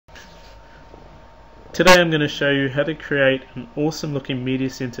today I'm going to show you how to create an awesome looking media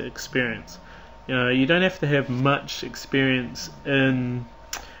center experience. You don't have to have much experience in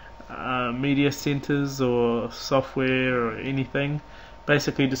media centers or software or anything.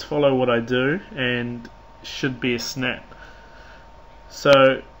 Basically just follow what I do and should be a snap.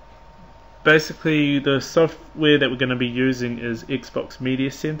 So basically the software that we're going to be using is Xbox Media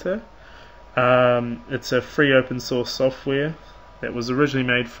Center. It's a free open source software that was originally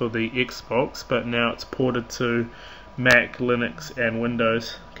made for the Xbox, but now it's ported to Mac, Linux and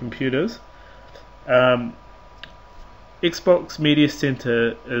Windows computers. Xbox Media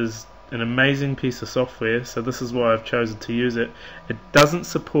Center is an amazing piece of software, so this is why I've chosen to use it. It doesn't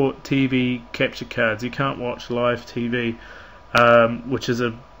support TV capture cards. You can't watch live TV, which is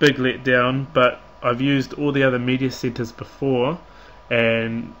a big letdown, but I've used all the other media centers before,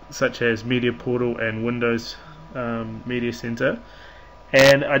 and such as Media Portal and Windows Media Center,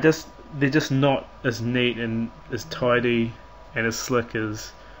 and they're just not as neat and as tidy and as slick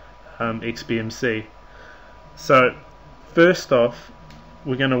as XBMC. So first off,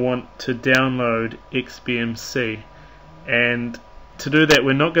 we're going to want to download XBMC, and to do that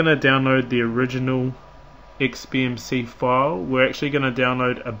we're not going to download the original XBMC file. We're actually going to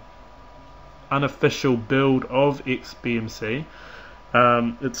download a unofficial build of XBMC.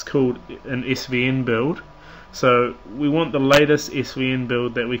 It's called an SVN build, so we want the latest SVN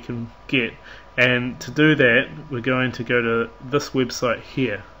build that we can get, and to do that we're going to go to this website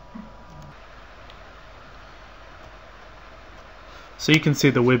here. So you can see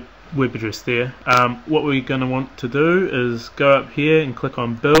the web address there. What we're going to want to do is go up here and click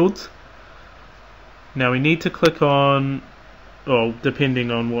on builds. Now we need to click on, well,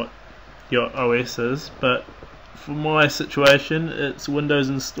 depending on what your OS is, but for my situation it's Windows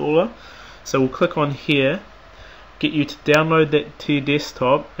installer, so we'll click on here, get you to download that to your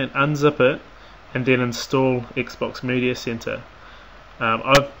desktop and unzip it and then install Xbox Media Center.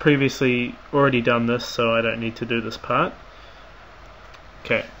 I've previously already done this, so I don't need to do this part.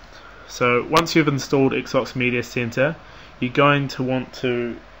 Okay, so once you've installed Xbox Media Center, you're going to want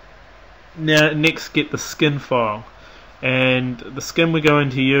to next get the skin file, and the skin we're going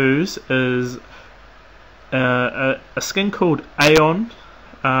to use is a skin called Aeon.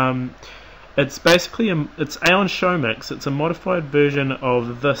 It's basically it's Aeon Showmix. It's a modified version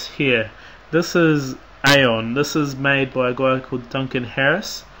of this here. This is Aeon. This is made by a guy called Duncan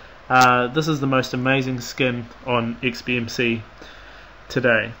Harris. This is the most amazing skin on XBMC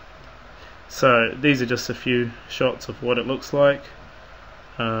today. So these are just a few shots of what it looks like.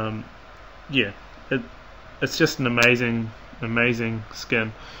 Yeah, it's just an amazing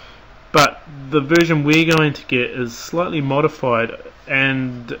skin. But the version we're going to get is slightly modified,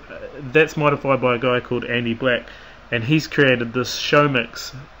 and that's modified by a guy called Andy Black, and he's created this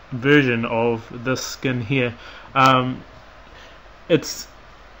Showmix version of this skin here. The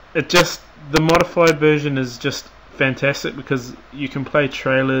modified version is just fantastic because you can play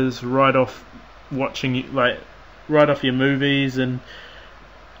trailers right off right off your movies, and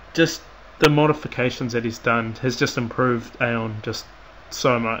just the modifications that he's done has just improved Aeon just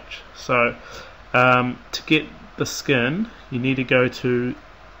so much. So to get the skin you need to go to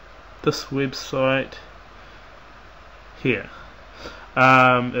this website here.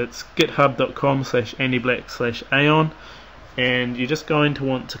 It's github.com/andyblack/Aeon, and you're just going to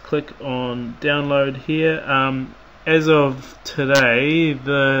want to click on download here. As of today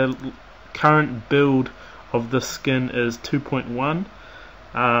the current build of the skin is 2.1,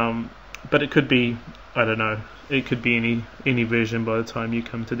 but it could be, I don't know, it could be any version by the time you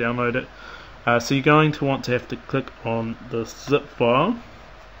come to download it. So you're going to want to have to click on the zip file.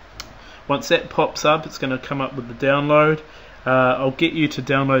 Once that pops up, it's going to come up with the download. I'll get you to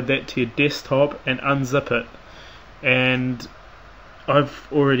download that to your desktop and unzip it, and I've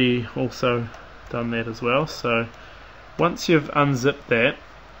already also done that as well. So once you've unzipped that,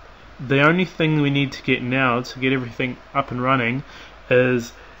 the only thing we need to get now to get everything up and running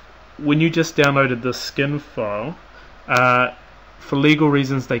is, when you just downloaded the skin file, for legal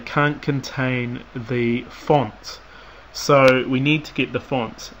reasons they can't contain the fonts, so we need to get the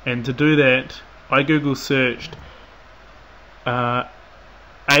fonts, and to do that I Google searched Aeon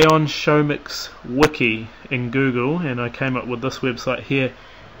Showmix Wiki in Google, and I came up with this website here.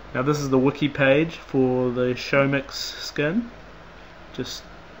 Now this is the wiki page for the Showmix skin, just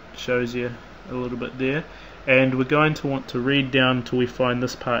shows you a little bit there, and we're going to want to read down until we find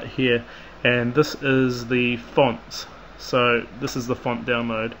this part here, and this is the fonts. So this is the font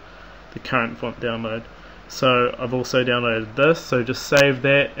download, the current font download. So I've also downloaded this, so just save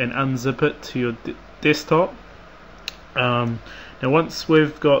that and unzip it to your desktop. Now once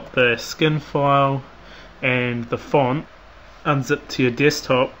we've got the skin file, and the font, unzip to your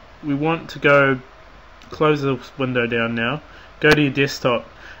desktop. We want to go close this window down now, go to your desktop.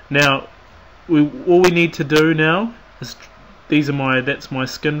 Now all we need to do now is that's my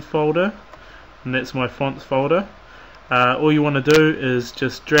skin folder and that's my fonts folder. All you want to do is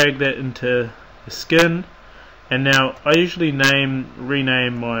just drag that into the skin, and now I usually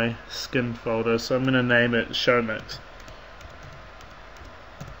rename my skin folder, so I'm going to name it Show Mix,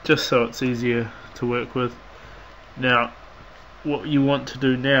 just so it's easier to work with. Now what you want to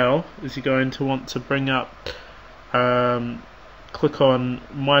do now is you're going to want to bring up, click on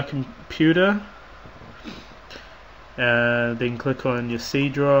My Computer, then click on your C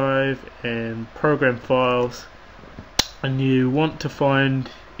drive and Program Files, and you want to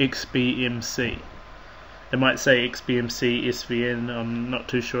find XBMC. It might say XBMC SVN, I'm not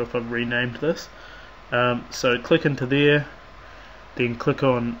too sure if I've renamed this. So click into there, then click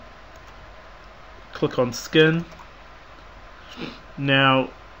on Skin. Now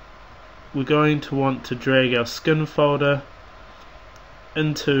we're going to want to drag our skin folder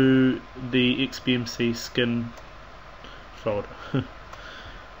into the XBMC skin folder.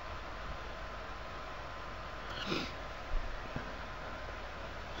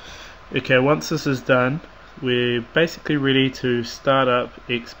 Okay, once this is done, we're basically ready to start up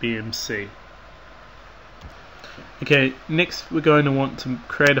XBMC. Okay, next we're going to want to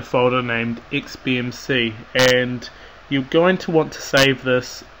create a folder named XBMC, and you're going to want to save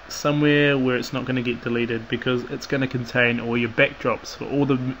this somewhere where it's not going to get deleted, because it's going to contain all your backdrops for all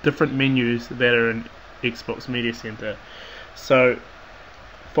the different menus that are in Xbox Media Center. So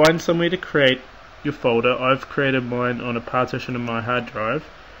find somewhere to create your folder. I've created mine on a partition of my hard drive,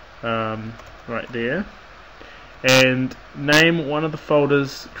 right there, and name one of the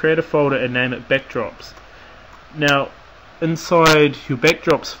folders, create a folder and name it Backdrops. Now inside your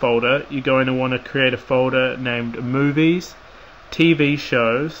Backdrops folder you're going to want to create a folder named Movies, TV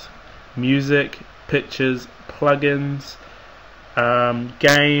Shows, Music, Pictures, Plugins,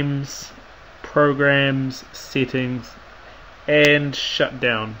 Games, Programs, Settings, and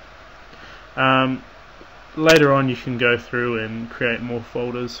Shutdown. Later on you can go through and create more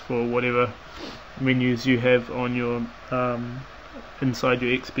folders for whatever menus you have on your inside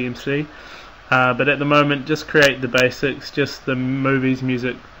your XBMC, but at the moment just create the basics, just the movies,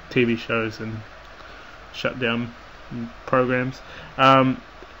 music, TV shows and Shutdown programs.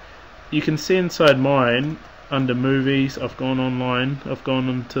 You can see inside mine under movies, I've gone online, I've gone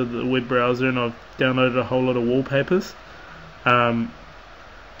into the web browser and I've downloaded a whole lot of wallpapers.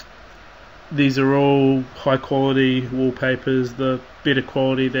 These are all high quality wallpapers. The better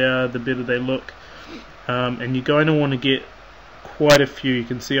quality they are, the better they look, and you're going to want to get quite a few. You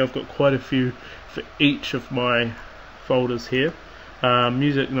can see I've got quite a few for each of my folders here.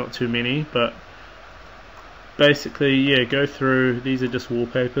 Music not too many, but basically yeah, go through, these are just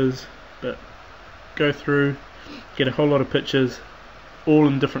wallpapers, but go through, get a whole lot of pictures all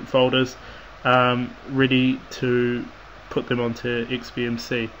in different folders, ready to put them onto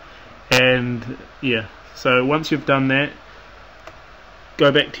XBMC. And yeah, so once you've done that, go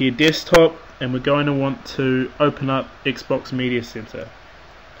back to your desktop and we're going to want to open up Xbox Media Center.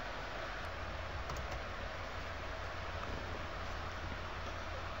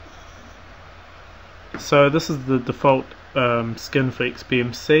 So this is the default skin for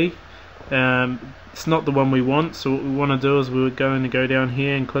XBMC. It's not the one we want, so what we want to do is we're going to go down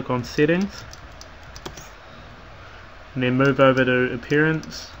here and click on Settings, and then move over to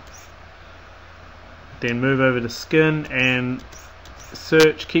Appearance, then move over to Skin and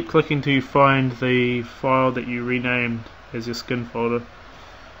search, keep clicking till you find the file that you renamed as your skin folder.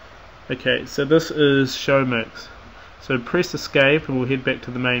 Okay, so this is Show Mix. So press Escape and we'll head back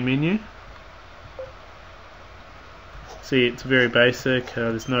to the main menu. See, it's very basic,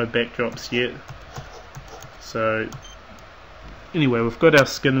 there's no backdrops yet. So anyway, we've got our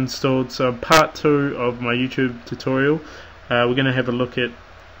skin installed. So part 2 of my YouTube tutorial, we're going to have a look at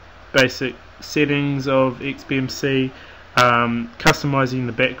basic settings of XBMC, customizing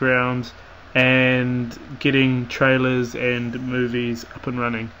the background and getting trailers and movies up and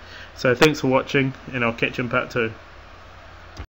running. So thanks for watching, and I'll catch you in part 2.